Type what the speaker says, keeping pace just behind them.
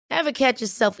Ever catch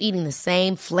yourself eating the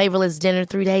same flavorless dinner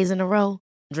 3 days in a row?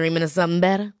 Dreaming of something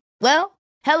better? Well,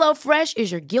 HelloFresh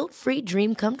is your guilt-free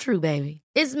dream come true, baby.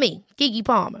 It's me, Keke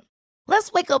Palmer.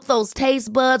 Let's wake up those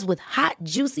taste buds with hot,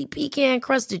 juicy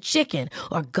pecan-crusted chicken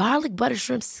or garlic butter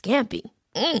shrimp scampi.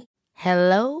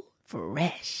 Hello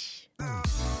Fresh.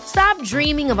 Stop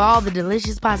dreaming of all the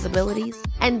delicious possibilities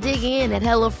and dig in at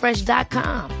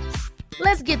HelloFresh.com.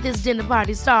 Let's get this dinner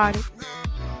party started.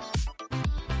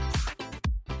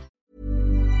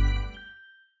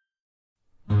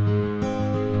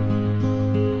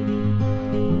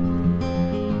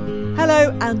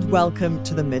 Hello and welcome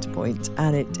to The Midpoint,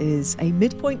 and it is a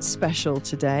Midpoint special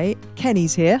today.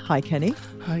 Kenny's here. Hi, Kenny.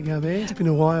 Hi, Gabby. It's been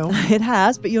a while. It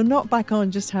has, but you're not back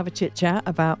on just to have a chit-chat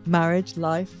about marriage,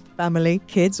 life, family,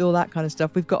 kids, all that kind of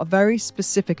stuff. We've got a very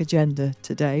specific agenda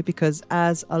today because,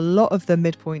 as a lot of the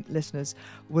Midpoint listeners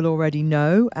will already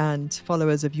know, and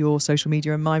followers of your social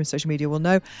media and my social media will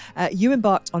know, you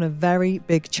embarked on a very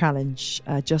big challenge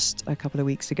just a couple of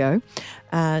weeks ago.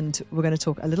 And we're going to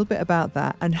talk a little bit about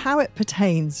that and how it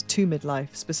pertains to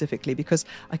midlife specifically, because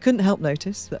I couldn't help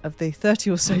notice that of the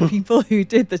 30 or so people who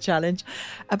did the challenge,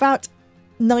 about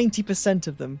 90%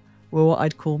 of them were what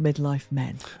I'd call midlife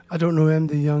men. I don't know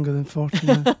anybody younger than 40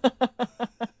 now.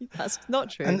 That's not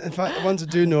true. And in fact, the ones I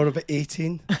do know are about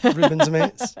 18, Ruben's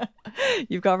mates.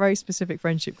 You've got very specific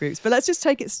friendship groups. But let's just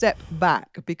take it a step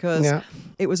back, because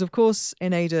it was, of course,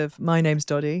 in aid of My Name's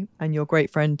Doddy and your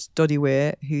great friend Doddy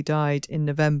Weir, who died in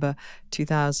November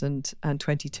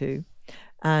 2022.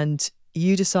 And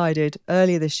you decided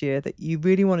earlier this year that you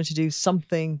really wanted to do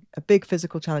something, a big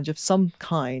physical challenge of some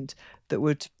kind that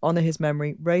would honour his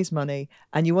memory, raise money,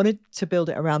 and you wanted to build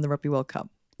it around the Rugby World Cup.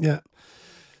 Yeah.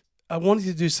 I wanted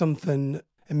to do something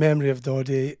in memory of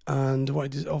Doddy, and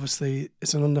obviously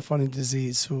it's an underfunded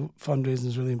disease, so fundraising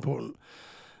is really important.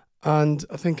 And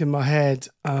I think in my head,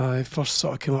 I first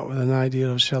sort of came up with an idea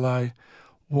of, shall I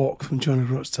walk from John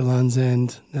O'Groats to Land's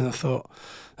End? Then I thought,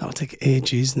 that'll take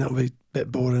ages and that'll be a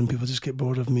bit boring. People just get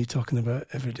bored of me talking about it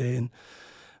every day. And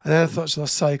then I thought, shall I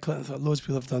cycle it? And I thought, loads of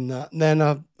people have done that. And then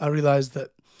I realised that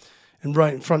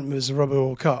right in front of me was the Rugby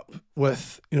World Cup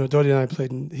with, Doddy and I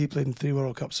he played in 3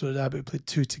 World Cups, so did I, but we played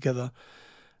 2 together.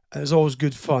 And it was always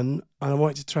good fun. And I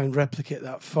wanted to try and replicate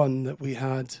that fun that we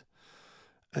had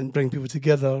and bring people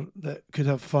together that could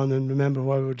have fun and remember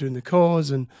why we were doing the cause.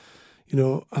 And,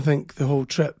 I think the whole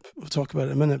trip, we'll talk about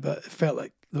it in a minute, but it felt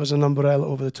like there was an umbrella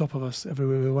over the top of us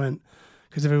everywhere we went,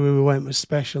 because everywhere we went was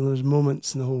special, and there was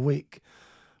moments in the whole week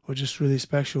were just really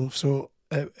special. So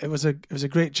it was a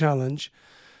great challenge.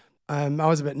 I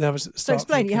was a bit nervous at the start. So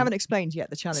explain. You haven't explained yet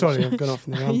the challenge. Sorry, I've gone off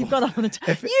on the ramble. You've gone off on a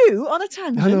tangent. You on a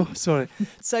tangent. I know. Sorry.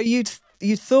 So you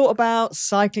thought about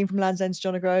cycling from Land's End to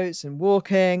John O'Groats and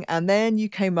walking, and then you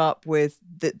came up with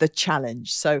the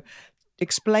challenge. So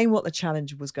explain what the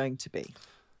challenge was going to be.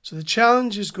 So the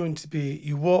challenge is going to be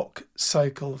you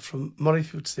cycle from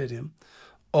Murrayfield Stadium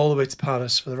all the way to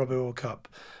Paris for the Rugby World Cup.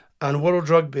 And World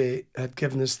Rugby had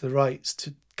given us the rights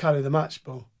to carry the match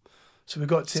ball. So we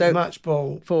got to take the match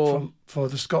ball for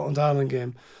the Scotland-Ireland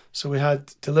game. So we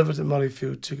had delivered at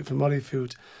Murrayfield, took it from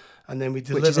Murrayfield, and then we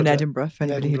delivered it. Which is in Edinburgh, for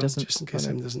anybody who doesn't. Just in case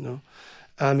anyone doesn't know.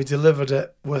 And we delivered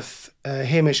it with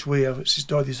Hamish Weir, which is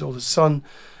Doddy's oldest son,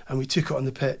 and we took it on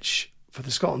the pitch for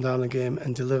the Scotland-Ireland game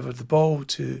and delivered the ball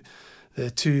to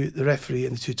the referee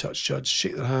and the 2-touch judge,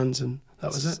 shake their hands, and that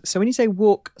was it. So when you say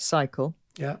walk, cycle,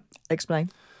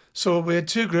 explain. So we had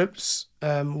 2 groups.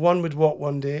 One would walk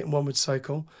one day and one would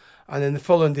cycle, and then the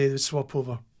following day they would swap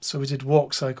over. So we did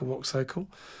walk, cycle.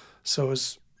 So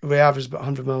we averaged about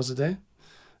 100 miles a day,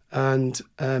 and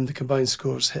the combined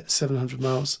scores hit 700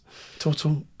 miles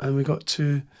total, and we got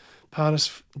to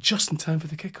Paris just in time for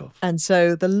the kickoff. And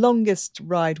so the longest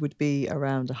ride would be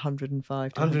around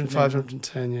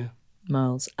 110,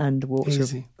 miles, and the walks are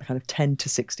kind of 10 to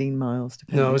 16 miles.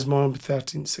 No, it was more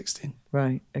 13 to 16.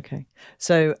 Right, okay.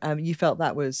 So you felt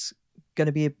that was going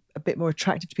to be a bit more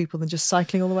attractive to people than just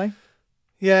cycling all the way?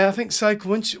 Yeah, I think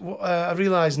cycle. I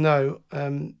realise now,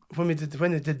 when they did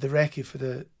the recce for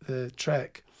the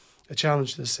trek, a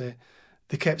challenge to say,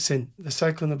 they kept saying the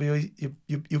cycling will be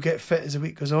you get fit as the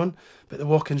week goes on, but the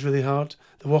walking's really hard.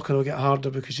 The walking will get harder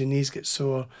because your knees get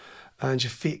sore, and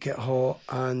your feet get hot,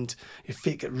 and your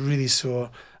feet get really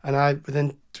sore. And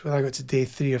when I got to day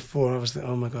 3 or 4, I was like,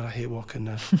 oh my God, I hate walking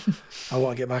now. I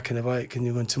want to get back on the bike, and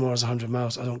you're going, tomorrow's 100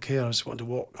 miles. I don't care. I just want to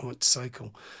walk. I want to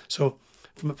cycle. So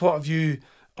from a point of view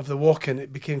of the walking,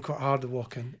 it became quite hard, the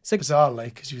walking. So bizarrely,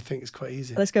 because you think it's quite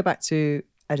easy. Let's go back to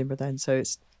Edinburgh then. So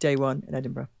it's day 1 in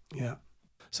Edinburgh. Yeah.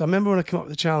 So I remember when I came up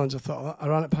with the challenge, I thought, I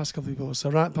ran it past a couple of people. So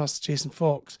I ran it past Jason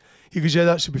Fox. He goes, yeah,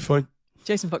 that should be fine.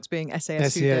 Jason Fox being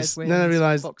SAS. Who dares win. Then I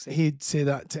realised boxing. he'd say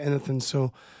that to anything.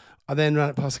 So I then ran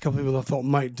it past a couple of people I thought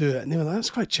might do it. And they were like, that's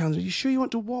quite challenging. Are you sure you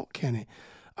want to walk, Kenny?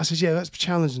 I said, yeah, that's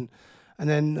challenging. And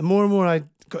then the more and more I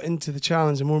got into the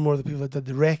challenge, and more of the people that did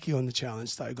the recce on the challenge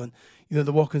started going,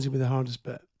 the walking's going to be the hardest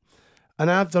bit. And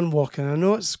I've done walking. I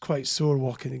know it's quite sore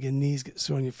walking. Again, knees get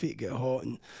sore and your feet get hot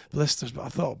and blisters, but I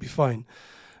thought it'd be fine.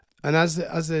 And as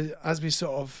we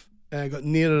sort of got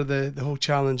nearer the whole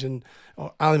challenge, and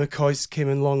Ali McCoy came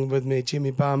along with me,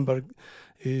 Jamie Bamberg,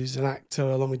 who's an actor,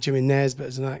 along with Jimmy Nesbitt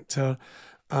as an actor,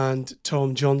 and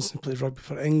Tom Johnson played rugby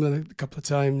for England a couple of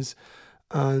times,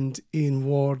 and Ian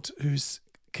Ward, who's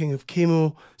King of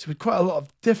Chemo. So we had quite a lot of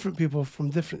different people from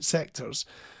different sectors.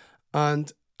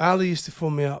 And Ali used to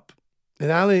phone me up. And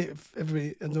Ali,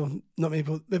 everyone know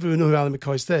who Ali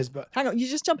McCoy is, but... Hang on, you're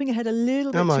just jumping ahead a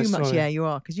little bit too much. Sorry. Yeah, you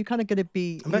are, because you're kind of going to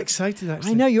be... I'm excited,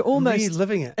 actually. I know, you're almost... I'm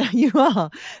living it. You are.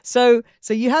 So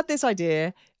you had this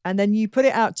idea, and then you put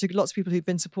it out to lots of people who've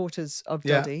been supporters of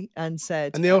Doddy and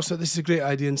said... And they also, this is a great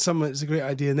idea, and someone, it's a great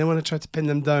idea, and then when I tried to pin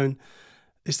them down,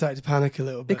 they started to panic a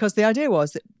little bit. Because the idea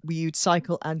was that you'd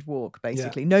cycle and walk,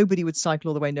 basically. Yeah. Nobody would cycle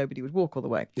all the way, nobody would walk all the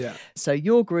way. Yeah. So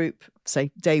your group,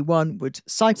 say day one, would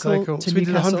cycle to so we did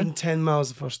Newcastle. 110 miles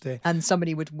the first day. And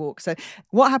somebody would walk. So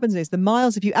what happens is the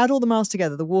miles, if you add all the miles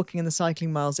together, the walking and the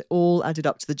cycling miles, it all added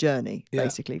up to the journey,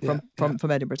 basically, from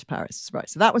Edinburgh to Paris. Right.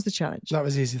 So that was the challenge. That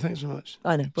was easy. Thanks very much.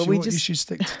 I know. But you should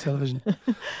stick to television.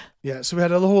 Yeah. So we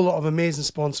had a whole lot of amazing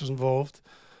sponsors involved.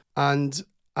 And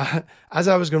as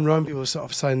I was going round, people were sort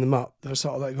of signing them up. They were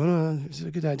sort of like, oh, it's a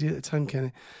good idea at the time,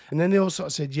 Kenny. And then they all sort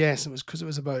of said yes. It was because it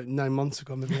was about 9 months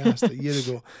ago, maybe I asked a year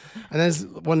ago. And as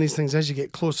one of these things, as you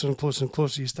get closer and closer and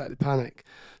closer, you start to panic.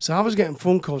 So I was getting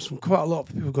phone calls from quite a lot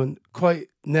of people going quite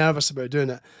nervous about doing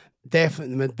it.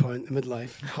 Definitely in the midpoint, the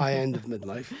midlife, high end of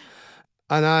midlife.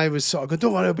 And I was sort of going,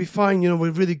 don't worry, it'll be fine.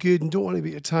 We're really good, and don't worry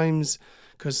about your times.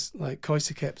 Because like Coyce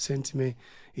kept saying to me,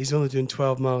 he's only doing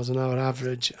 12 miles an hour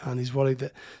average, and he's worried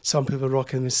that some people are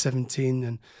rocking him with 17.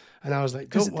 And I was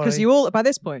like, don't worry. Because you all, by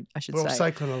this point, I should we're say, all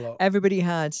cycling a lot. Everybody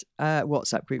had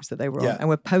WhatsApp groups that they were on, and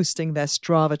were posting their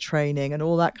Strava training and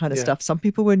all that kind of stuff. Some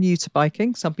people were new to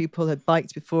biking. Some people had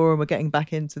biked before and were getting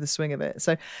back into the swing of it.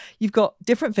 So you've got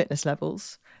different fitness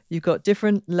levels. You've got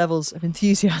different levels of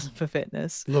enthusiasm for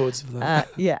fitness. Loads of them.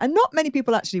 And not many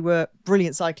people actually were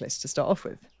brilliant cyclists to start off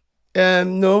with.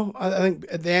 No, I think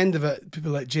at the end of it,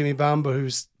 people like Jamie Bamber,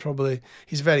 he's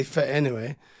very fit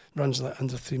anyway, runs like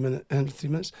under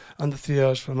 3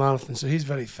 hours for a marathon, so he's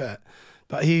very fit.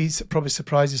 But he's probably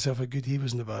surprised himself how good he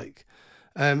was on the bike.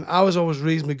 I was always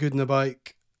reasonably good on the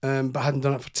bike, but I hadn't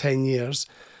done it for 10 years.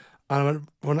 And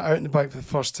when I went out on the bike for the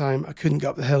first time, I couldn't get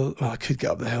up the hill. Well, I could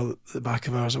get up the hill at the back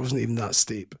of ours. It wasn't even that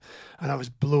steep. And I was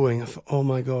blowing. I thought, oh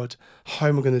my God, how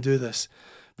am I going to do this?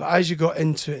 But as you got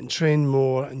into it and trained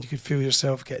more, and you could feel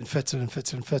yourself getting fitter and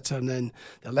fitter and fitter, and then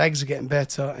the legs are getting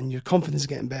better and your confidence is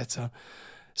getting better.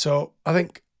 So I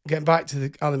think, getting back to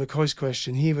the Ali McCoy's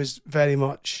question, he was very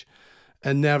much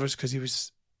nervous because he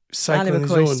was cycling Ali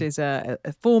his McCoy own. is a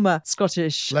former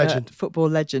Scottish football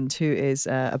legend who is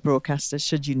a broadcaster,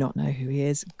 should you not know who he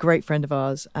is. Great friend of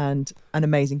ours and an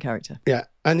amazing character. Yeah,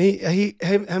 and him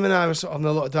and I were sort of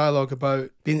having a lot of dialogue about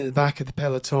being at the back of the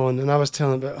peloton, and I was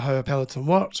telling him about how a peloton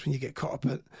works when you get caught up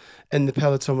in the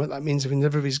peloton. What that means when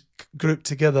everybody's grouped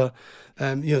together,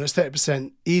 it's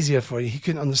 30% easier for you. He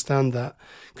couldn't understand that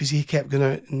because he kept going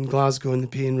out in Glasgow in the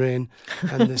peeing rain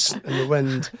and the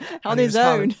wind on his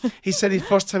own. He said the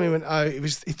first time he went out, he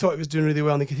thought he was doing really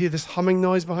well, and he could hear this humming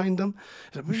noise behind him,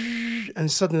 and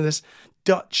suddenly this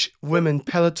Dutch women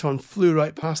peloton flew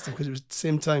right past him because it was the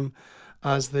same time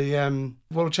as the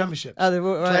World Championships. Oh, the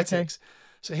World Athletics. Okay.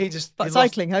 So he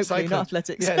cycling, hopefully, not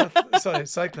athletics. Yeah, sorry,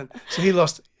 cycling. So he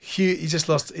lost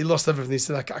everything. He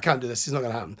said, I can't do this. It's not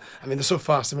going to happen. I mean, they're so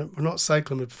fast. I mean, we're not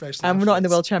cycling, we're professional. And we're not in the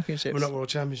World Championships. We're not World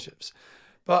Championships.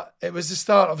 But it was the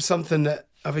start of something that,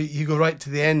 you go right to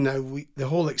the end now. The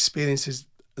whole experience is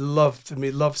love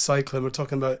cycling. We're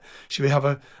talking about, should we have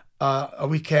a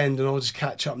weekend and all just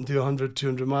catch up and do 100,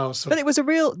 200 miles. So, but it was a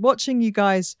real, watching you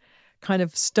guys kind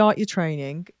of start your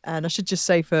training, and I should just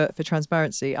say for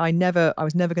transparency, I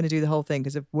was never going to do the whole thing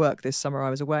because of work this summer.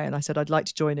 I was away, and I said I'd like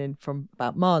to join in from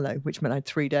about Marlow, which meant I had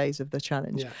 3 days of the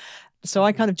challenge. Yeah. So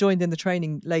I kind of joined in the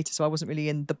training later, so I wasn't really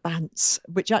in the bants,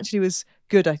 which actually was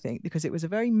good, I think, because it was a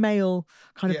very male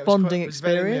kind of bonding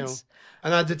experience.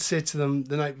 And I did say to them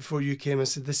the night before you came, I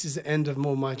said, this is the end of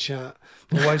my chat.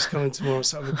 My wife's coming tomorrow,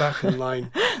 so I'll be back in line.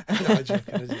 No, I'm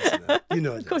joking. I didn't say that. You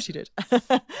know, of course you did.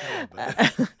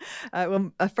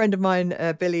 Well, a friend of mine,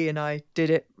 Billy, and I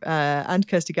did it, and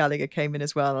Kirsty Gallagher came in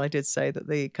as well. And I did say that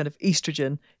the kind of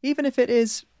estrogen, even if it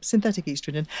is synthetic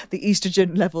estrogen, the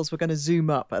estrogen levels were going to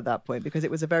zoom up at that point because it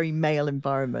was a very male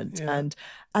environment. Yeah.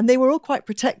 And they were all quite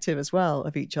protective as well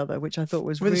of each other, which I thought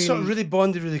was really... They sort of really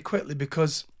bonded really quickly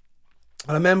because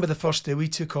I remember the first day we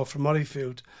took off from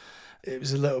Murrayfield, it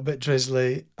was a little bit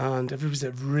drizzly and everybody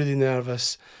was really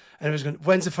nervous. And everyone was going,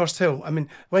 when's the first hill? I mean,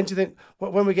 when do you think,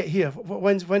 when we get here,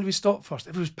 when do we stop first?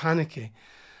 Everyone was panicky.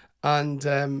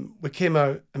 And we came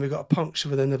out and we got a puncture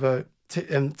within about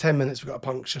 10 minutes, we got a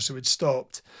puncture, so we'd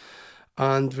stopped.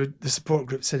 And the support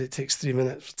group said it takes 3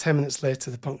 minutes. 10 minutes later,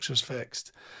 the puncture's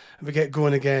fixed. And we get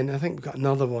going again. I think we got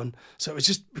another one. So it was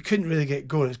just, we couldn't really get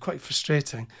going. It was quite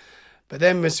frustrating. But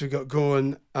then once we got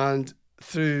going and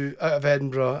through out of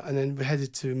Edinburgh, and then we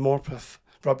headed to Morpeth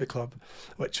Rugby Club,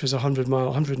 which was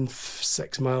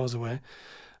 106 miles away.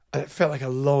 And it felt like a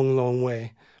long, long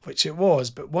way, which it was.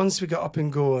 But once we got up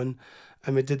and going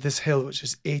and we did this hill, which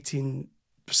was 18%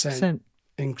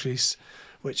 increase,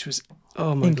 which was,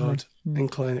 oh my God,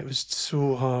 incline. It was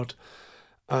so hard.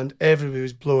 And everybody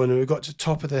was blowing. And we got to the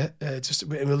top of the,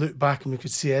 and we looked back and we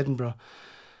could see Edinburgh.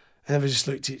 And then we just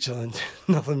looked at each other and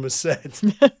nothing was said.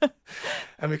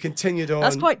 And we continued on.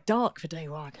 That's quite dark for day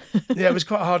one. Yeah, it was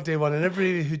quite a hard day one. And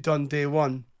everybody who'd done day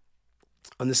one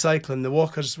on the cycling, the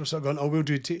walkers were sort of going, oh,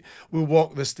 we'll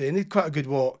walk this day. And they had quite a good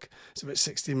walk. It's about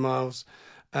 16 miles.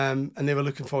 And they were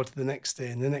looking forward to the next day.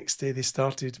 And the next day they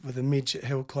started with a midget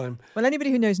hill climb. Well,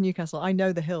 anybody who knows Newcastle, I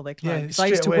know the hill they climb. Yeah, I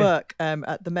used to work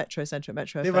at the Metro Centre at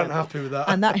Metro. They weren't happy with that.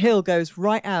 And that hill goes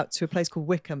right out to a place called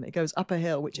Wickham. It goes up a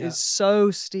hill, which is so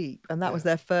steep. And that was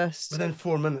their first... Within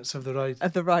 4 minutes of the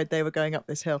ride. They were going up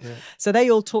this hill. Yeah. So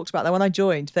they all talked about that. When I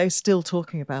joined, they were still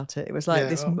talking about it. It was like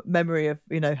this memory of,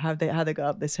 you know, how they got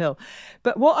up this hill.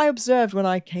 But what I observed when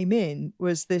I came in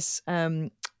was this...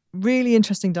 really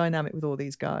interesting dynamic with all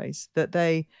these guys, that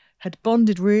they had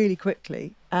bonded really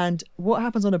quickly. And what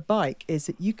happens on a bike is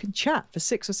that you can chat for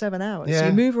 6 or 7 hours. Yeah. So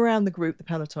you move around the group, the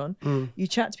peloton, you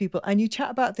chat to people, and you chat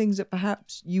about things that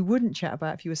perhaps you wouldn't chat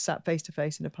about if you were sat face to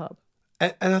face in a pub.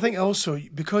 And I think also,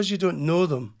 because you don't know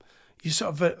them, you're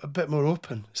sort of a bit more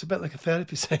open. It's a bit like a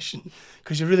therapy session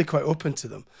because you're really quite open to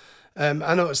them.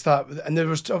 I noticed that. And there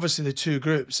was obviously the two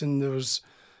groups, and there was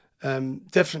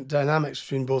different dynamics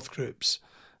between both groups.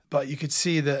 But you could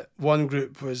see that one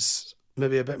group was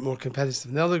maybe a bit more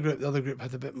competitive than the other group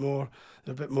had a bit more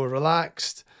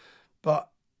relaxed. But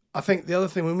I think the other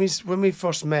thing, when we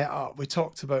first met up, we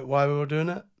talked about why we were doing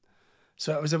it.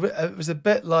 So it was a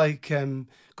bit like going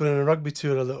on a rugby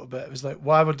tour a little bit. It was like,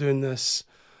 why we're doing this.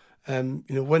 You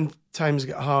know, when times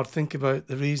get hard, think about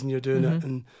the reason you're doing it,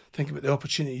 and think about the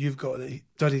opportunity you've got that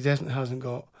Duddy definitely hasn't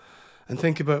got, and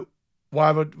think about why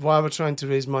we're trying to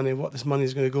raise money, what this money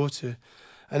is going to go to.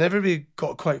 And everybody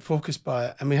got quite focused by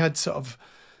it. And we had sort of,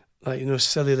 like, you know,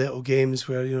 silly little games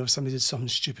where, you know, somebody did something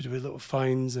stupid with little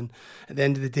fines. And at the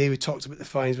end of the day, we talked about the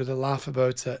fines, we had a laugh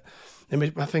about it. And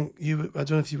I think I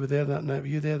don't know if you were there that night. Were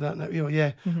you there that night? Oh,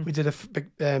 yeah. Mm-hmm. We did a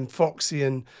big Foxy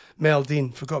and Mel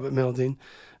Dean. Forgot about Mel Dean,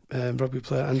 rugby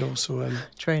player and also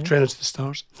trainer to the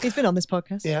Stars. He's been on this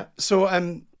podcast. Yeah. So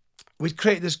we'd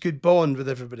created this good bond with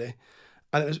everybody.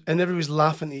 And everybody was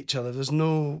laughing at each other.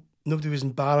 Nobody was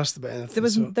embarrassed about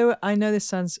anything.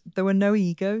 There were no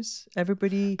egos.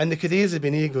 Everybody... And there could easily have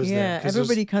been egos there. Yeah,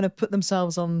 everybody kind of put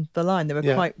themselves on the line. They were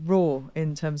quite raw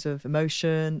in terms of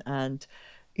emotion and,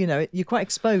 you know, you're quite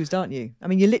exposed, aren't you? I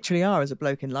mean, you literally are as a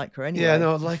bloke in Lycra anyway. Yeah,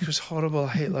 no, Lycra's horrible. I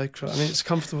hate Lycra. I mean, it's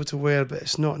comfortable to wear, but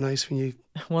it's not nice when you're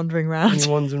wandering around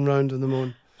on the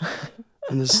moon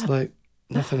and there's like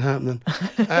nothing happening.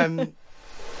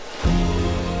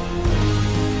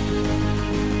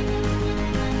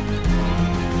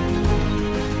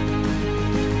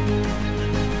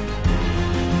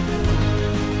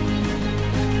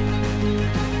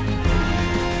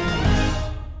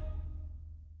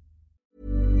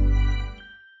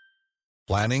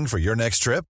 Planning for your next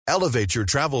trip? Elevate your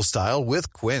travel style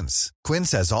with Quince.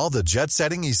 Quince has all the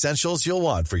jet-setting essentials you'll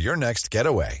want for your next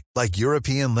getaway, like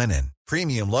European linen,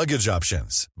 premium luggage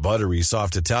options, buttery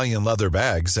soft Italian leather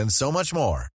bags, and so much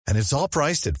more. And it's all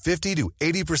priced at 50 to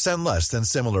 80% less than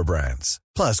similar brands.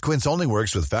 Plus, Quince only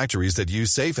works with factories that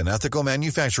use safe and ethical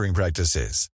manufacturing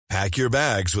practices. Pack your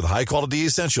bags with high-quality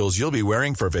essentials you'll be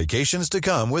wearing for vacations to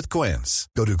come with Quince.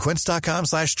 Go to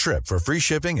quince.com/trip for free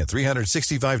shipping and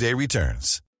 365-day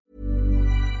returns.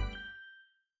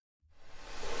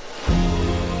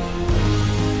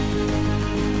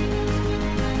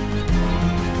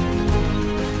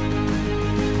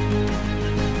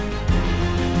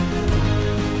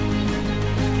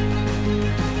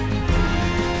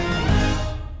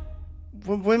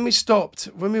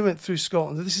 when we went through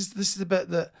Scotland, this is the bit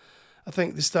that I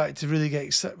think they started to really get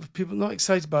excited. People not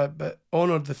excited by it, but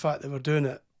honoured the fact that we're doing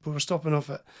it. We were stopping off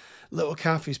at little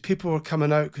cafes. People were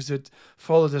coming out because they'd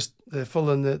followed us, they're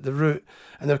following the route,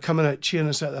 and they're coming out cheering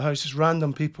us out the house, just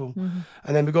random people. Mm-hmm.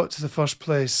 And then we got to the first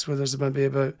place where there's maybe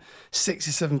about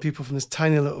 67 people from this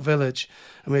tiny little village,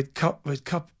 and we had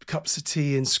cups of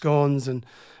tea and scones, and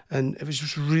it was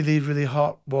just really, really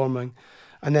heartwarming.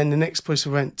 And then the next place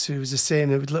we went to was the same.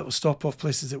 There were little stop-off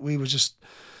places that we were just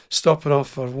stopping off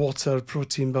for water,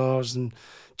 protein bars, and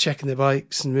checking the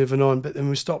bikes and moving on. But then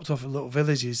we stopped off at little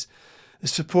villages. The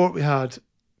support we had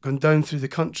going down through the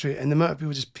country, and the amount of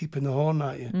people just peeping the horn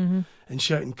at you and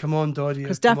shouting, "Come on, Doddy!"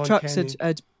 Because Daft Trucks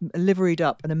had liveried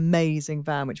up an amazing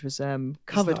van, which was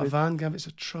covered with a van, Gav. It's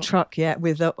a truck. Truck, yeah,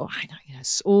 with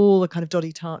all the kind of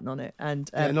Doddy tartan on it, and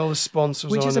all the sponsors.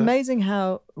 Which on is it. Amazing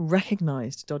how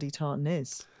recognised Doddy tartan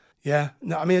is. Yeah,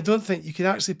 no, I mean, I don't think you can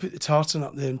actually put the tartan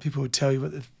up there and people would tell you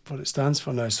what it stands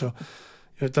for now. So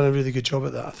you've done a really good job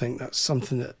at that. I think that's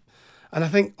something that, and I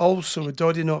think also with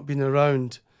Doddy not being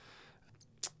around,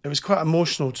 it was quite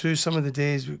emotional too. Some of the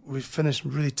days we finished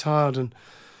really tired, and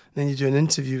then you do an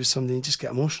interview with somebody and you just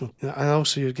get emotional. And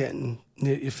also you're getting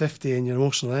you're 50 and you're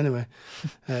emotional anyway,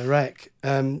 wreck.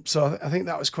 So I think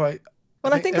that was quite.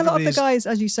 Well, I think a lot of the guys,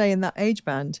 as you say, in that age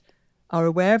band, are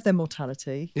aware of their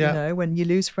mortality. Yeah. You know, when you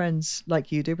lose friends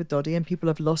like you did with Doddy, and people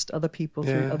have lost other people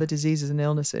through other diseases and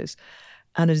illnesses,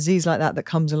 and a disease like that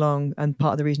comes along, and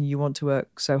part of the reason you want to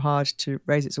work so hard to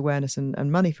raise its awareness and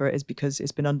money for it is because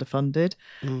it's been underfunded,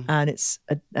 and it's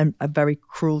a very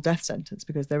cruel death sentence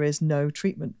because there is no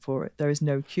treatment for it. There is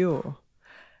no cure.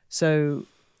 So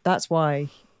that's why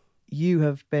you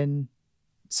have been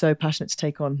so passionate to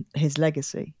take on his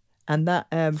legacy. And that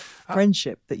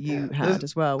friendship that you had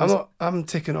as well. I'm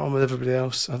taking it on with everybody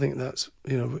else. I think that's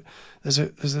there's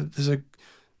a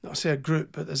not say a group,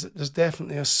 but there's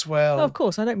definitely a swell. Oh, of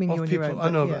course, I don't mean you on people. your own. I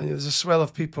know, but there's a swell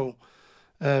of people,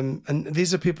 and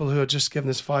these are people who are just giving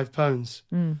us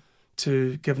 £5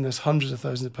 to giving us hundreds of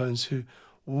thousands of pounds, who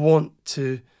want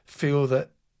to feel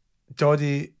that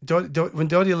Doddy when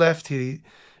Doddy left here.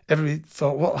 Everybody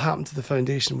thought, what happened to the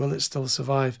foundation? Will it still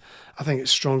survive? I think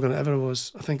it's stronger than it ever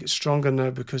was. I think it's stronger now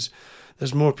because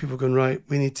there's more people going, right,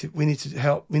 we need to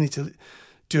help, we need to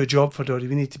do a job for Doddy,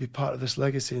 we need to be part of this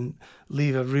legacy and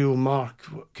leave a real mark,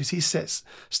 because he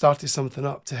started something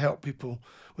up to help people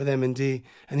with M&D,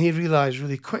 and he realised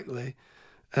really quickly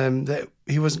that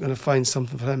he wasn't going to find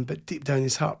something for him, but deep down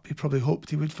his heart, he probably hoped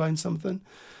he would find something.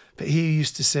 But he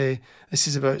used to say, this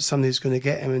is about somebody who's going to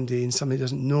get M&D and somebody who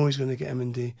doesn't know he's going to get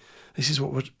M&D. This is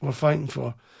what we're fighting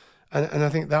for. And I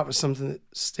think that was something that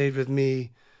stayed with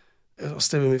me. It'll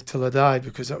stay with me till I die,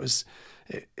 because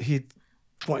he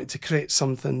wanted to create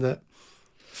something that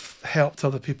helped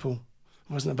other people.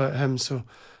 It wasn't about him. So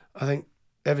I think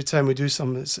every time we do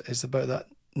something, it's about that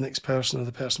next person or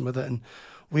the person with it. And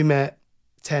we met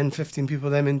 10, 15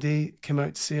 people at M&D, came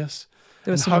out to see us.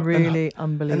 There were some really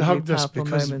unbelievably powerful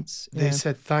moments. They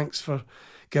said thanks for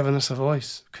giving us a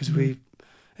voice, because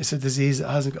it's a disease that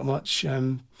hasn't got much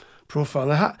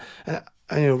profile.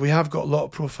 And we have got a lot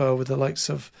of profile with the likes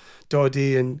of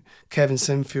Doddy and Kevin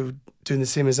Sinfield doing the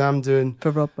same as I'm doing for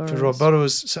Rob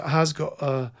Burrows. So it has got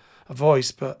a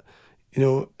voice, but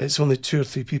it's only 2 or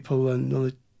 3 people, and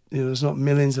only there's not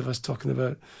millions of us talking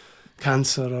about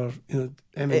cancer or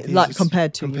MNDs,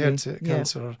 compared to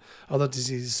cancer or other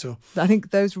diseases. So I think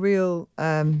those real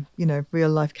real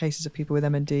life cases of people with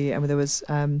MND, and there was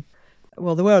there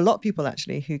were a lot of people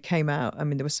actually who came out. I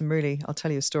mean, there was some really, I'll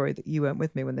tell you a story that you weren't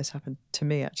with me when this happened to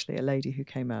me, actually, a lady who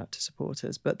came out to support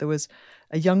us, but there was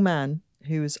a young man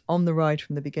who was on the ride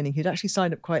from the beginning. He'd actually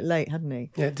signed up quite late, hadn't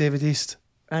he? Yeah, David East.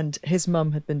 And his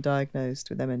mum had been diagnosed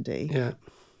with MND.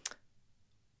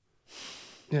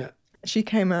 Yeah. She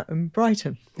came out in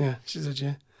Brighton. Yeah, she did,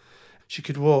 yeah. She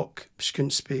could walk, she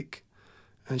couldn't speak,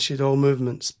 and she had all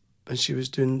movements, and she was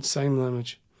doing sign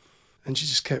language, and she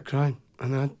just kept crying,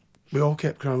 and we all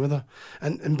kept crying with her.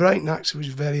 And Brighton actually was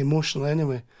very emotional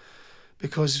anyway,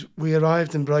 because we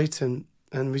arrived in Brighton,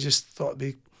 and we just thought it'd be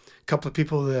a couple of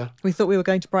people there. We thought we were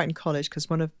going to Brighton College because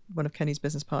one of Kenny's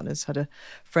business partners had a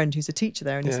friend who's a teacher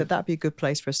there, and he said that'd be a good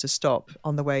place for us to stop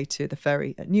on the way to the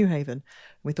ferry at Newhaven.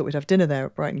 We thought we'd have dinner there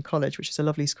at Brighton College, which is a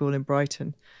lovely school in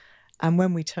Brighton. And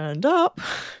when we turned up,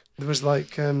 there was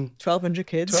like 1,200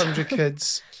 kids. 1,200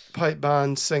 kids, pipe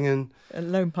band singing. A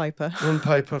lone piper,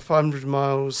 500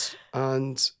 miles,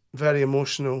 and very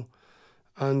emotional.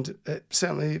 And it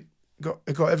certainly got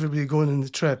everybody going in the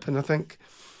trip. And I think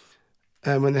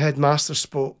when the headmaster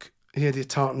spoke, he had a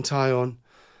tartan tie on,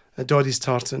 a Doddy's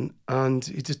tartan, and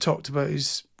he just talked about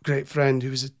his great friend who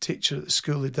was a teacher at the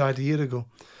school who died a year ago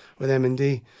with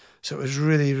M&D. So it was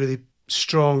really, really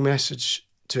strong message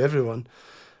to everyone.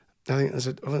 I think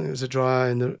it was a dry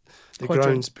in the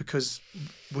grounds, because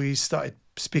we started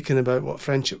speaking about what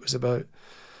friendship was about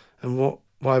and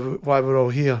why we're all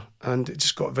here, and it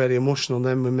just got very emotional. And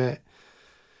then we met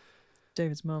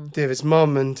David's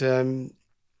mum, and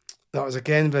that was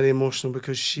again very emotional,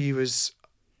 because she was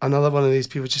another one of these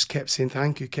people just kept saying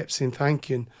thank you,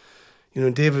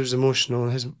 and David was emotional,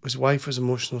 and his wife was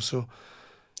emotional. So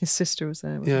his sister was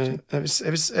there. Wasn't she?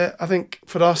 It was. I think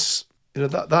for us,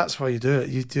 that's why you do it.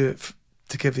 You do it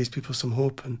to give these people some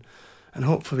hope, and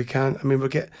hopefully we can. I mean,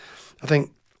 I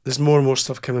think there's more and more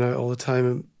stuff coming out all the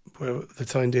time, where the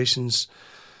foundation's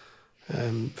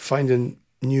finding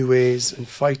new ways and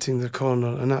fighting their corner,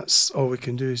 and that's all we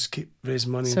can do, is keep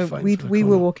raising money and fighting for the we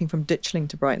corner. were walking from Ditchling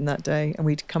to Brighton that day, and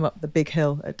we'd come up the big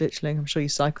hill at Ditchling. I'm sure you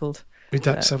cycled. We'd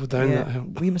cycled down that hill.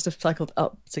 We must have cycled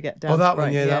up to get down. Oh, that to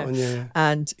Brighton, one, that one, yeah.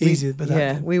 And easy, but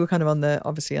that we were kind of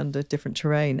obviously under different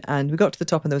terrain, and we got to the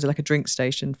top, and there was like a drink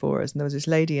station for us, and there was this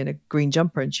lady in a green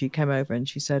jumper, and she came over and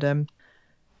she said,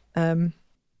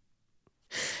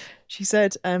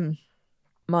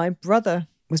 my brother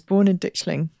was born in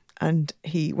Ditchling, and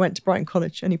he went to Brighton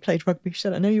College and he played rugby. She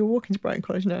said, I know you're walking to Brighton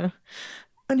College now,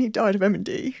 and he died of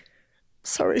M&D.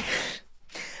 Sorry.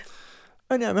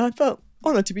 I know, and I felt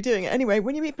honoured to be doing it. Anyway,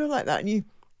 when you meet people like that, and you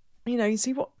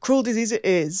see what cruel disease it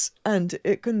is, and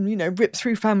it can, rip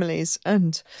through families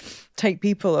and take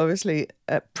people, obviously,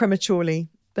 prematurely.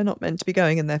 They're not meant to be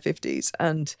going in their 50s.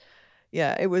 And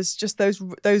yeah, it was just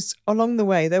those along the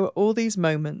way. There were all these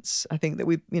moments, I think, that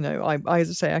I as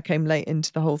I say, I came late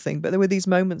into the whole thing, but there were these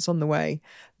moments on the way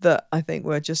that I think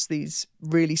were just these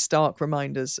really stark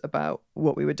reminders about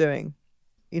what we were doing.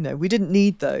 We didn't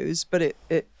need those, but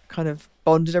it kind of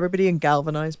bonded everybody and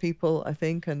galvanized people, I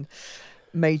think, and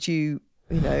made you,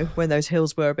 when those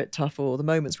hills were a bit tough or the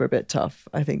moments were a bit tough,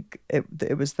 I think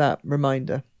it was that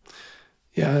reminder.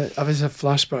 Yeah, I was a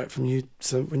flashback from you.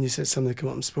 So when you said somebody come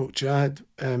up and spoke to you, I had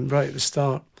right at the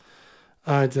start,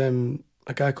 I had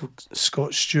a guy called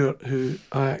Scott Stewart, who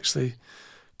I actually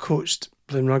coached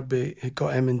playing rugby. He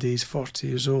got M&D, he's 40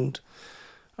 years old,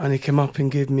 and he came up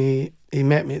and he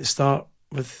met me at the start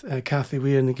with Kathy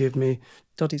Weir, and he gave me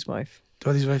Doddy's wife.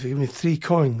 He gave me 3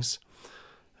 coins,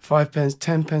 5 pence,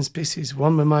 10 pence pieces,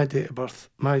 one with my date of birth,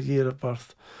 my year of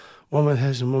birth, one with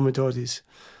his and one with Doddy's.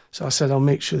 So I said, I'll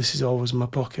make sure this is always in my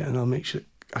pocket, and I'll make sure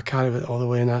I carry it all the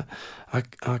way. And I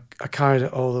carried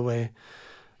it all the way.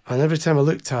 And every time I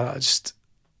looked at it,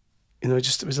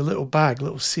 it was a little bag,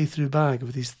 little see-through bag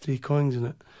with these 3 coins in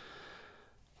it.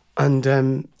 And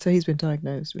so he's been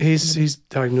diagnosed. He's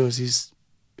diagnosed.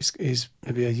 He's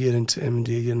maybe a year into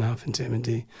M&D, a year and a half into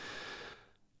M&D.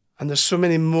 And there's so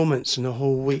many moments in the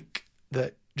whole week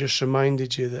that just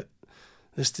reminded you that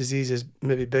this disease is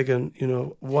maybe bigger, 1 in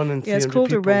 300 people. Yeah, it's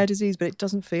called a rare disease, but it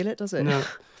doesn't feel it, does it? No,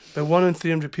 but 1 in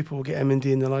 300 people will get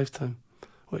M&D in their lifetime,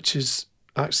 which is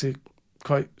actually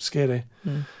quite scary.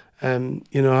 A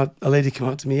lady came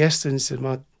up to me yesterday and said,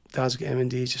 my dad's got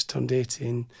M&D, he's just turned 80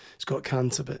 and he's got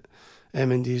cancer, but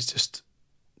M&D is just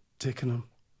taking him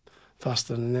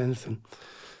faster than anything.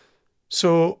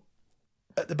 So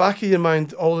at the back of your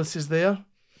mind, all this is there,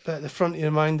 but at the front of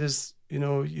your mind is,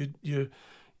 Well,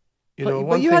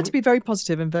 you had to be very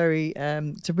positive and very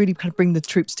to really kind of bring the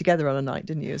troops together on a night,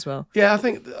 didn't you, as well? Yeah, I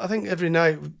think every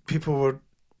night people were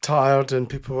tired and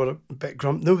people were a bit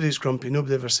grumpy. Nobody's grumpy.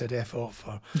 Nobody ever said F off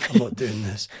or I'm not doing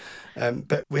this.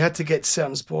 But we had to get to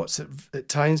certain spots at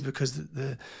times because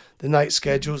the night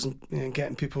schedules and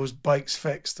getting people's bikes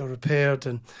fixed or repaired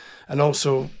and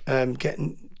also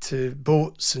getting to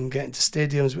boats and getting to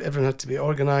stadiums. Everyone had to be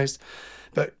organised.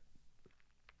 But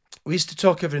we used to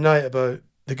talk every night about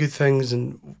the good things,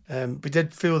 and we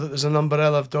did feel that there's an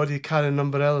umbrella of Doddy carrying an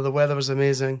umbrella. The weather was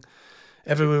amazing.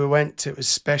 Everywhere we went to, it was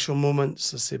special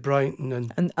moments. Let's say Brighton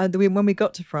and when we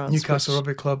got to France, Newcastle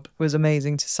Rugby Club, was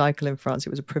amazing to cycle in France. It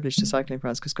was a privilege to cycle in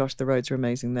France because, gosh, the roads are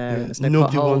amazing there. Yeah. And there's no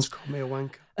Nobody potholes. once called me a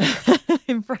wanker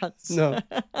in France. No,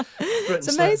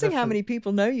 it's amazing how many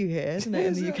people know you here, isn't it,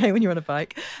 in the UK when you're on a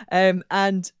bike.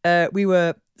 And we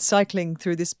were cycling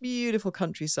through this beautiful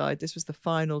countryside. This was the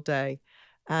final day.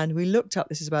 And we looked up,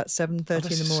 this is about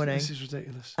 7:30 in the morning. This is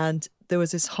ridiculous. And there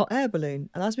was this hot air balloon.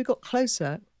 And as we got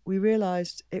closer, we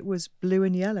realised it was blue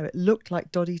and yellow. It looked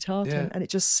like Doddy Tartan, and it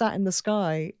just sat in the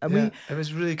sky. And we it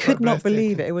was really could not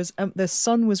believe it. It was the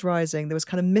sun was rising. There was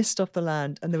kind of mist off the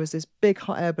land, and there was this big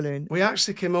hot air balloon. We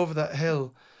actually came over that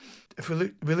hill. If we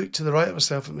looked to the right of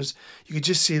ourselves, you could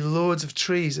just see loads of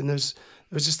trees, and there was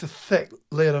just a thick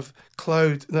layer of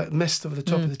cloud, that mist over the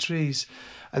top of the trees.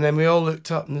 And then we all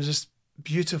looked up, and there's just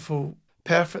beautiful,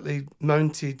 perfectly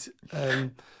mounted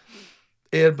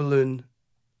air balloon,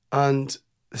 and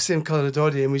the same colour of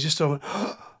Doddy, and we just all went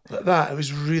like that. It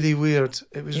was really weird.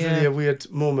 It was really a weird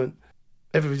moment.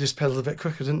 Everybody just pedalled a bit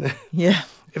quicker, didn't they? Yeah.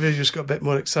 Everybody just got a bit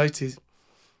more excited.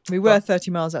 We were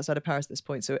 30 miles outside of Paris at this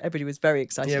point, so everybody was very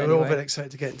excited. Yeah, we were all very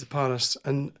excited to get into Paris.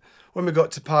 And when we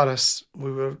got to Paris,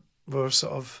 we were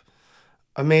sort of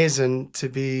amazing to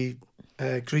be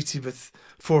greeted with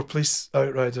 4 police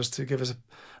outriders to give us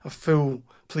a full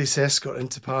police escort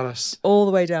into Paris. All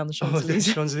the way down the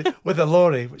Champs-Élysées. With a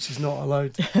lorry, which is not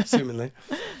allowed, seemingly,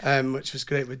 which was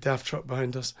great with Daft Truck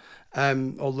behind us,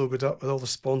 all logoed up with all the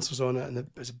sponsors on it, and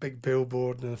there's a big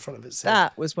billboard in the front of it.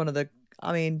 That was one of the...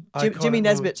 I mean, Jimmy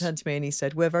Nesbitt turned to me and he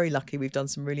said, we're very lucky. We've done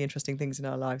some really interesting things in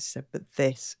our lives. He said, but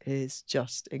this is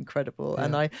just incredible. Yeah.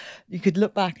 And you could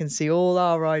look back and see all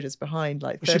our riders behind.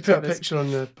 Like, we should put a picture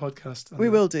on the podcast. We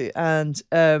will do. And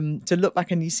to look back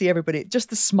and you see everybody,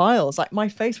 just the smiles. Like, my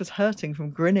face was hurting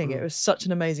from grinning. It was such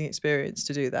an amazing experience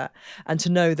to do that. And to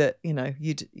know that, you know,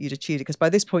 you'd achieved it. Because by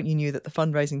this point you knew that the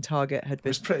fundraising target had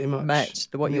been pretty much met.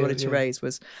 What you wanted to raise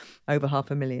was over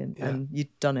 $500,000. Yeah. And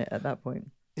you'd done it at that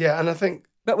point. Yeah, and I think...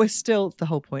 But we're still, the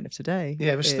whole point of today.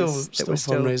 Yeah, we're still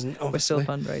fundraising, obviously. We're still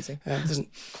fundraising. It doesn't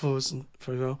close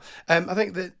very well. I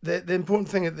think that the important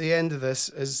thing at the end of this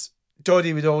is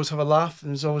Doddy would always have a laugh,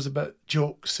 and it was always about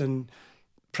jokes and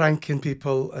pranking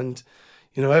people. And,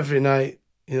 you know, every night,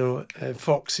 you know,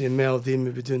 Foxy and Mel Dean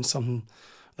would be doing something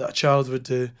that a child would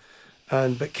do,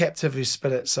 but kept everybody's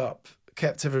spirits up,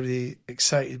 kept everybody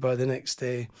excited by the next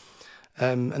day.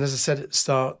 And as I said at the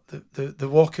start, the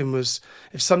walking was,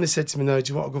 if somebody said to me now,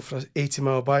 do you want to go for an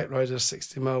 80-mile bike ride or a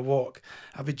 60-mile walk,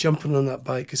 I'd be jumping on that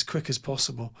bike as quick as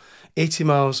possible. 80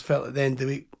 miles felt at the end of the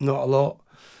week, not a lot.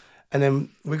 And then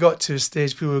we got to a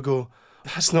stage, people would go,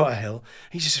 that's not a hill.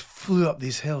 He just flew up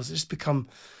these hills. It just become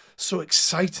so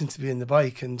exciting to be in the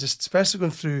bike, and just especially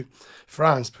going through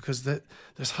France, because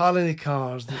there's hardly any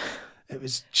cars. It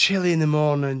was chilly in the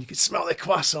morning. You could smell the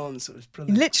croissants. It was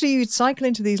brilliant. Literally, you'd cycle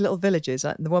into these little villages.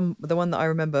 The one that I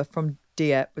remember from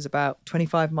Dieppe was about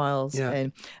 25 miles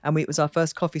in, and it was our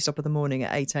first coffee stop of the morning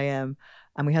at 8 a.m.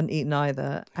 and we hadn't eaten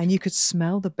either. And you could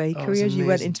smell the bakery as you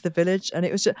went into the village. And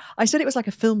it was I said it was like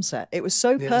a film set. It was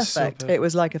so perfect. It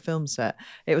was like a film set.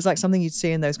 It was like something you'd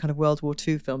see in those kind of World War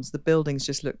II films. The buildings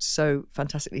just looked so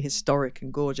fantastically historic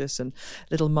and gorgeous, and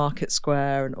little market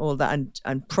square and all that,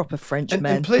 and proper French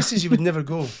men. And places you would never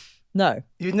go. No.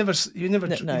 You'd never.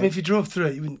 No. I mean, if you drove through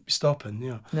it, you wouldn't be stopping, you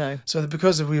know. No. So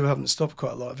because we were having to stop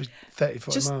quite a lot, every 30,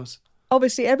 40 miles.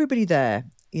 Obviously, everybody there,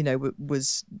 you know,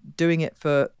 was doing it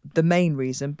for the main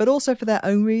reason, but also for their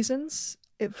own reasons,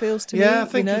 it feels to me. Yeah, I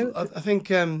think, you know? I think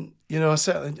you know,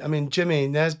 I mean, Jimmy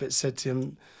Nesbitt said to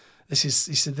him, this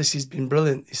has been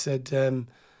brilliant. He said,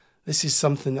 this is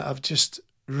something that I've just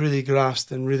really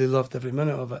grasped and really loved every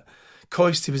minute of it.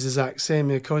 Coisty was the exact same.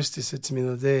 Coisty said to me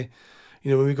the other day,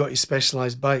 you know, when we got his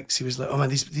specialised bikes, he was like, oh man,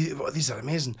 these are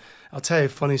amazing. I'll tell you a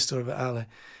funny story about Ali.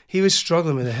 He was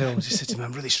struggling with the hills. He said to me,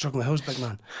 I'm really struggling with the hills, big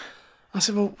man. I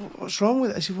said, well, what's wrong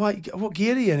with it? I said, what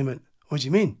gear are you in? He went, what do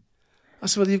you mean? I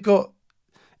said, well, you've got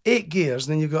 8 gears,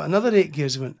 and then you've got another 8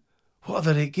 gears. He went, what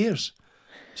other 8 gears?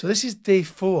 So this is day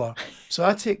 4. So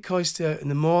I take Coisty out in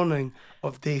the morning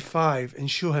of day 5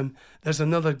 and show him there's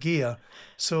another gear.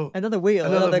 So another wheel,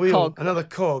 cog. Another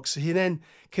cog. So he then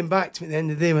came back to me at the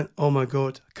end of the day and went, oh my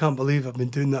God, I can't believe I've been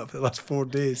doing that for the last 4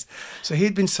 days. So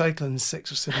he'd been cycling in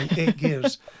 6 or 7, 8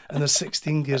 gears, and there's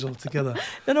 16 gears altogether.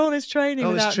 And all his training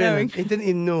knowing. He didn't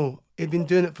even know. He'd been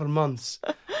doing it for months.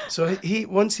 So he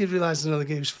once he realised another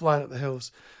gear, he was flying up the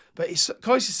hills. But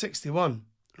Coisty's 61,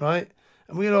 right?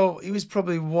 And he was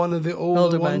probably one of the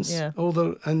older ones. Men, yeah.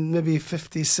 Older, and maybe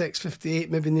 56, 58,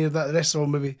 maybe near that. The rest are all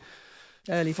maybe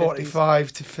early 45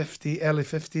 50s. to 50, early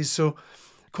 50s. So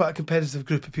quite a competitive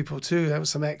group of people too. There was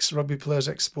some ex-rugby players,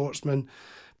 ex-sportsmen.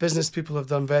 Business people have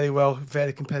done very well,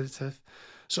 very competitive.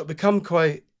 So it become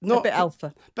quite... a bit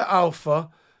alpha. Bit alpha,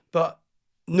 but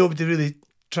nobody really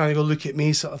trying to go look at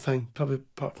me sort of thing. Probably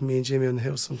apart from me and Jamie on the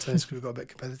hill sometimes, because we got a bit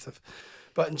competitive.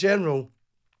 But in general,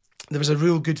 there was a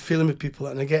real good feeling with people.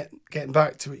 And getting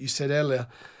back to what you said earlier,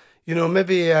 you know,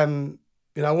 maybe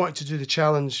you know, I wanted to do the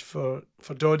challenge for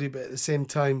Doddy, but at the same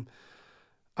time,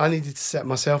 I needed to set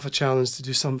myself a challenge to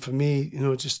do something for me. You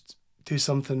know, just do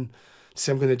something to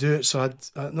say I'm going to do it. So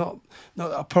I'd not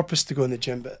a purpose to go in the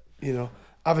gym, but you know,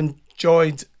 I've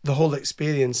enjoyed the whole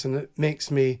experience, and it makes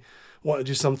me want to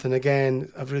do something again.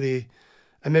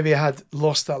 And maybe I had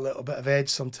lost that little bit of edge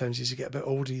sometimes. As you get a bit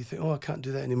older, you think, oh, I can't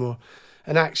do that anymore.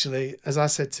 And actually, as I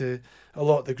said to a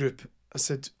lot of the group, I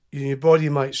said, your body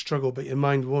might struggle, but your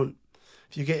mind won't.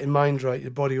 if you get your mind right,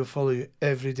 your body will follow you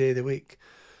every day of the week.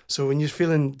 So when you're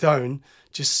feeling down,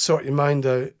 just sort your mind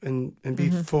out and be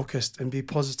focused and be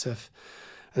positive.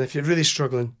 And if you're really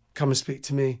struggling, come and speak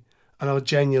to me, and I'll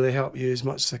genuinely help you as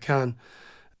much as I can.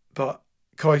 But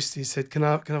Coisty said, can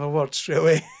I have a word straight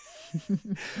away?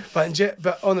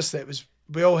 But honestly,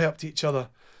 we all helped each other,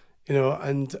 you know.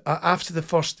 And after the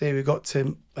first day, we got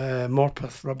to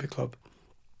Morpeth Rugby Club,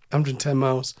 110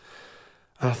 miles.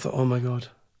 And I thought, oh my God,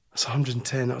 that's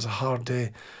 110. That was a hard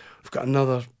day. We've got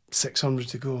another 600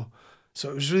 to go. So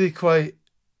it was really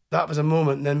that was a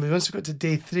moment. And then once we got to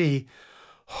day 3,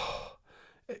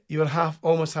 you were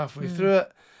almost halfway through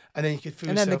it. And then you could feel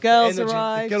and yourself. then the girls energy.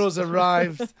 arrived. The girls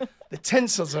arrived. The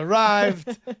tinsels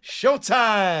arrived.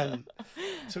 Showtime.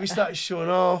 So we started showing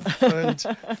off and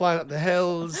flying up the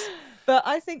hills. But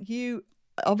I think you've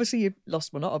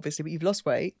lost, well, not obviously, but you've lost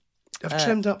weight. I've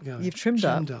trimmed up, guys. You've trimmed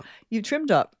up. You've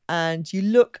trimmed up, and you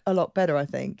look a lot better, I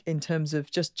think, in terms of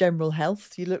just general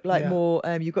health. You look like more.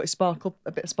 You've got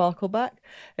a bit of sparkle back.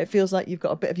 It feels like you've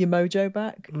got a bit of your mojo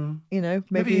back. You know,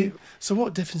 maybe. So,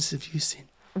 what difference have you seen?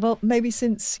 Well, maybe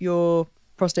since your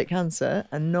prostate cancer,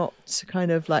 and not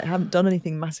kind of like haven't done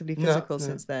anything massively physical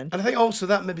since then. And I think also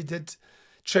that maybe did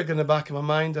trigger in the back of my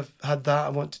mind. I've had that. I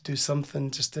want to do something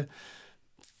just to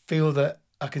feel that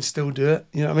I can still do it.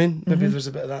 You know what I mean? Maybe there's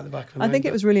a bit of that in the back of my mind. I think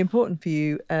it was really important for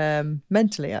you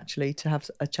mentally, actually, to have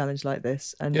a challenge like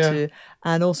this, and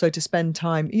also to spend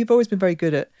time. You've always been very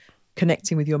good at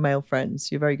connecting with your male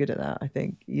friends. You're very good at that, I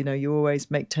think. You know, you always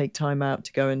take time out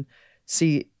to go and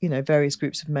see, you know, various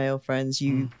groups of male friends.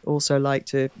 You also like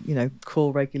to, you know,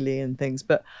 call regularly and things.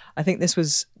 But I think this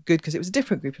was good because it was a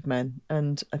different group of men.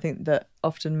 And I think that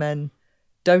often men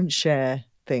don't share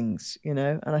things, you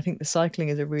know, and I think the cycling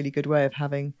is a really good way of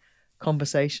having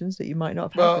conversations that you might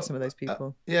not have had with some of those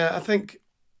people. I think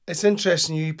it's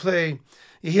interesting. You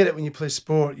hear it when you play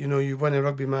sport. You know, you win a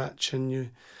rugby match,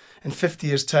 and in 50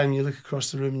 years' time, you look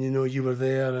across the room and you know you were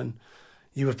there and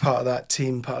you were part of that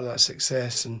team, part of that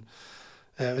success. And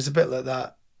it was a bit like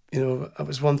that. You know, it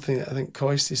was one thing that I think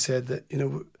Coisty said, that, you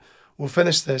know, we'll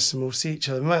finish this and we'll see each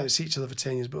other. We might not see each other for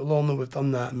 10 years, but we'll all know we've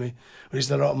done that, and we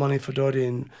raised a lot of money for Doddy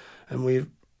and we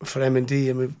for M&D,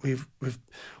 and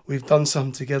we've done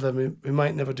something together. We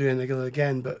might never do anything together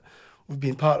again, but we've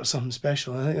been part of something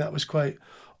special. And I think that was quite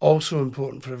also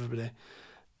important for everybody.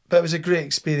 But it was a great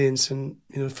experience, and,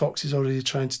 you know, Foxy's already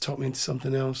trying to talk me into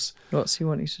something else. What's he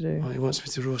want you to do? Oh, he wants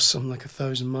me to row something like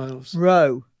 1,000 miles.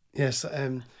 Row? Yes,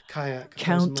 kayak.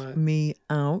 Count me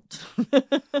out.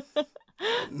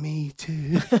 Me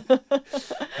too.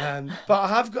 But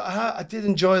I did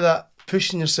enjoy that,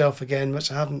 pushing yourself again,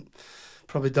 which I haven't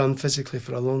probably done physically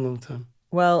for a long, long time.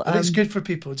 Well, I think it's good for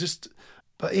people.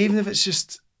 But even if it's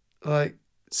just like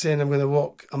saying I'm going to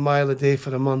walk a mile a day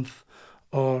for a month,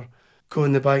 or go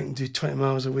on the bike and do 20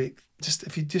 miles a week,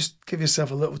 if you just give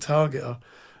yourself a little target, or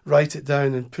write it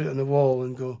down and put it on the wall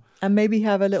and go. And maybe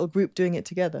have a little group doing it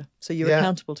together, so you're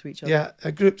accountable to each other. Yeah,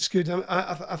 a group's good.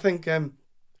 I think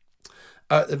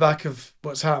at the back of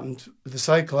what's happened with the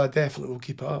cycle, I definitely will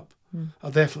keep it up.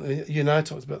 I'll definitely, you and I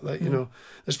talked about, like, you know,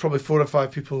 there's probably 4 or 5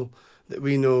 people that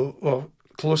we know, well,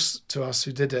 close to us,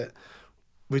 who did it.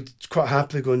 We'd quite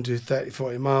happily go and do 30,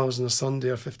 40 miles on a Sunday,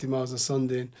 or 50 miles on a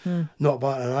Sunday, and not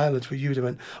back on an island, where you would have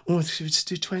went, oh, should we just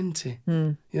do 20? You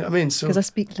know what I mean? So, because I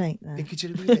speak like that. Could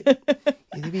you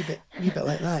a wee bit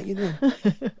like that, you know?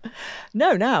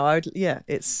 No, now I would. Yeah,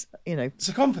 it's, you know, it's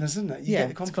a confidence, isn't it? You get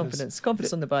the confidence. It's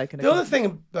confidence on the bike. And the other thing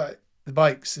about the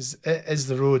bikes is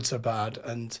the roads are bad,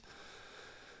 and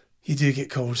you do get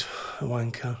called a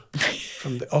wanker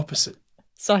from the opposite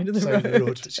side of the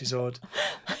road, which is odd.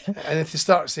 And if they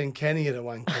start saying Kenny, you're a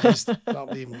wanker, that'll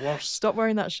be even worse. Stop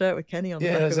wearing that shirt with Kenny on the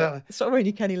back exactly. of it. Stop wearing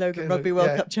your Kenny Logan Rugby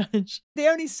World Cup Challenge. The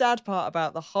only sad part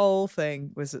about the whole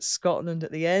thing was that Scotland,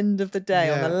 at the end of the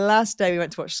day, on the last day, we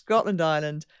went to watch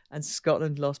Scotland-Ireland, and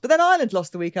Scotland lost. But then Ireland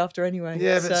lost the week after anyway.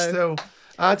 Yeah, but still,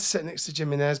 I had to sit next to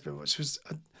Jimmy Nesbitt, which was,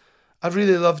 I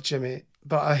really loved Jimmy,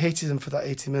 but I hated him for that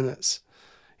 80 minutes.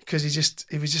 Because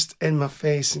he was just in my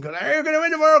face and going, "Are you going to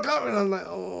win the World Cup?" And I'm like,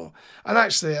 "Oh." And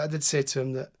actually, I did say to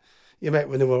him that you might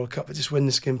win the World Cup, but just win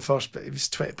this game first. But he was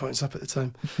 20 points up at the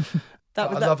time.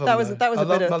 That was a bit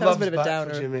of a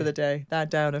downer for the day.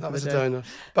 That was a downer.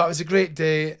 But it was a great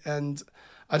day, and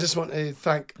I just want to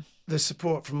thank the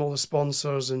support from all the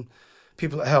sponsors and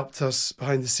people that helped us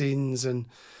behind the scenes, and,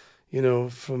 you know,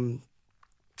 from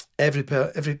every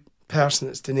person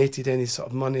that's donated any sort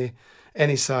of money,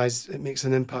 any size. It makes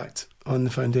an impact on the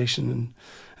foundation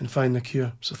and find a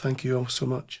cure. So thank you all so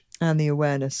much. And the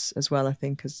awareness as well, I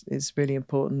think, is really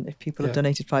important. If people have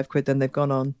donated £5, then they've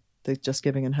gone on the Just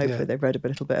Giving, and hopefully Yeah. they've read a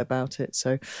little bit about it.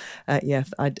 So, yeah,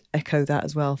 I'd echo that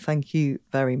as well. Thank you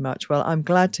very much. Well, I'm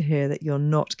glad to hear that you're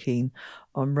not keen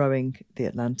on rowing the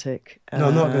Atlantic. No,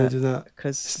 I'm not going to do that.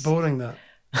 Because It's boring, that.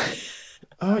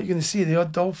 Oh, you're going to see the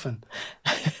odd dolphin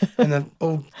in an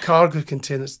old cargo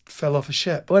container that fell off a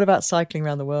ship. What about cycling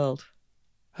around the world?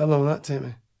 How long will that take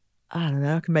me? I don't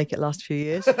know. I can make it last a few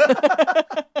years.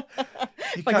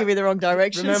 You If I give you the wrong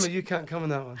directions. Remember, you can't come on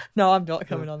that one. No, I'm not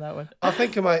coming on that one. I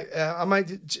think I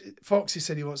might. Foxy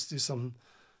said he wants to do something,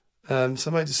 so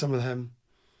I might do some with him.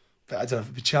 But I don't know if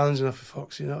it'd be challenging enough for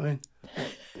Foxy. You know what I mean?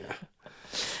 Yeah.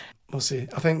 We'll see.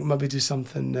 I think maybe do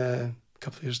something a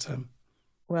couple of years' time.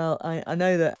 Well, I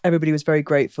know that everybody was very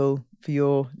grateful for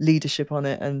your leadership on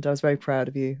it, and I was very proud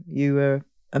of you. You were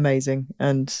amazing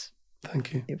and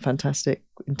Thank you. fantastic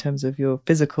in terms of your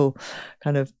physical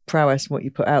kind of prowess and what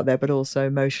you put out there, but also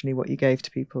emotionally what you gave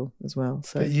to people as well.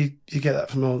 So, But you get that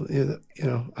from all. You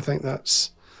know, I think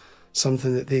that's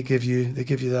something that they give you. They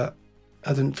give you that.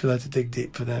 I didn't feel I had to dig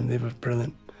deep for them. They were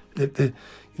brilliant. All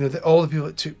the people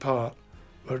that took part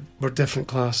were different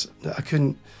class. I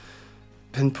couldn't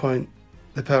pinpoint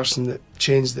the person that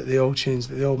changed it. They all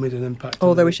changed it. They all made an impact.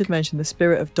 Although we should mention the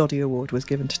Spirit of Doddy Award was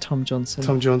given to Tom Johnson.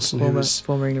 Tom Johnson,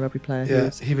 former England rugby player. Yeah,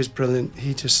 he was brilliant.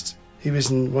 He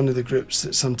was in one of the groups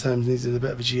that sometimes needed a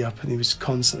bit of a G up, and he was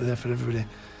constantly there for everybody.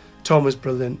 Tom was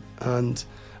brilliant, and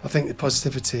I think the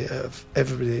positivity of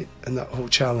everybody in that whole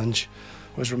challenge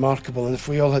was remarkable. And if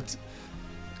we all had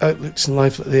outlooks in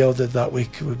life that they all did that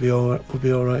week, it would be all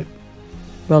right.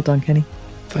 Well done, Kenny.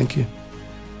 Thank you.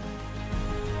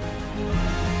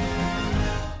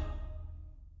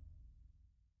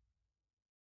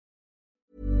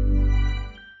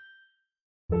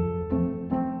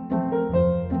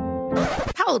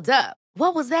 Hold up.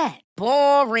 What was that?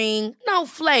 Boring. No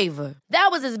flavor. That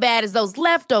was as bad as those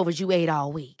leftovers you ate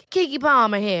all week. Keke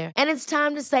Palmer here, and it's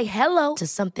time to say hello to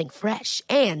something fresh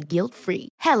and guilt-free.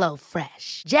 Hello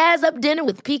Fresh. Jazz up dinner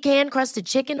with pecan-crusted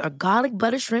chicken or garlic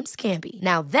butter shrimp scampi.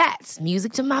 Now that's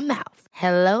music to my mouth.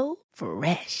 Hello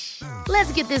Fresh.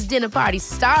 Let's get this dinner party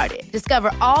started.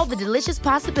 Discover all the delicious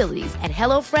possibilities at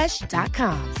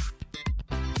hellofresh.com.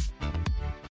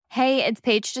 Hey, it's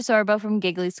Paige DeSorbo from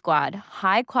Giggly Squad.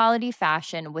 High quality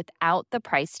fashion without the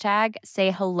price tag.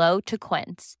 Say hello to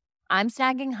Quince. I'm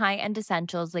snagging high-end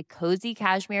essentials like cozy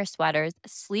cashmere sweaters,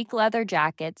 sleek leather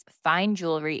jackets, fine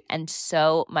jewelry, and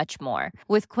so much more.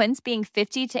 With Quince being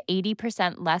 50 to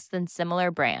 80% less than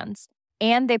similar brands.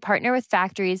 And they partner with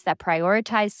factories that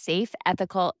prioritize safe,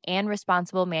 ethical, and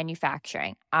responsible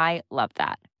manufacturing. I love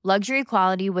that. Luxury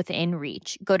quality within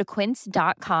reach. Go to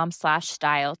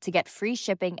quince.com/style to get free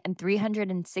shipping and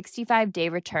 365-day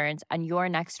returns on your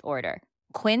next order.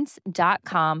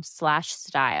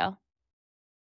 Quince.com/style.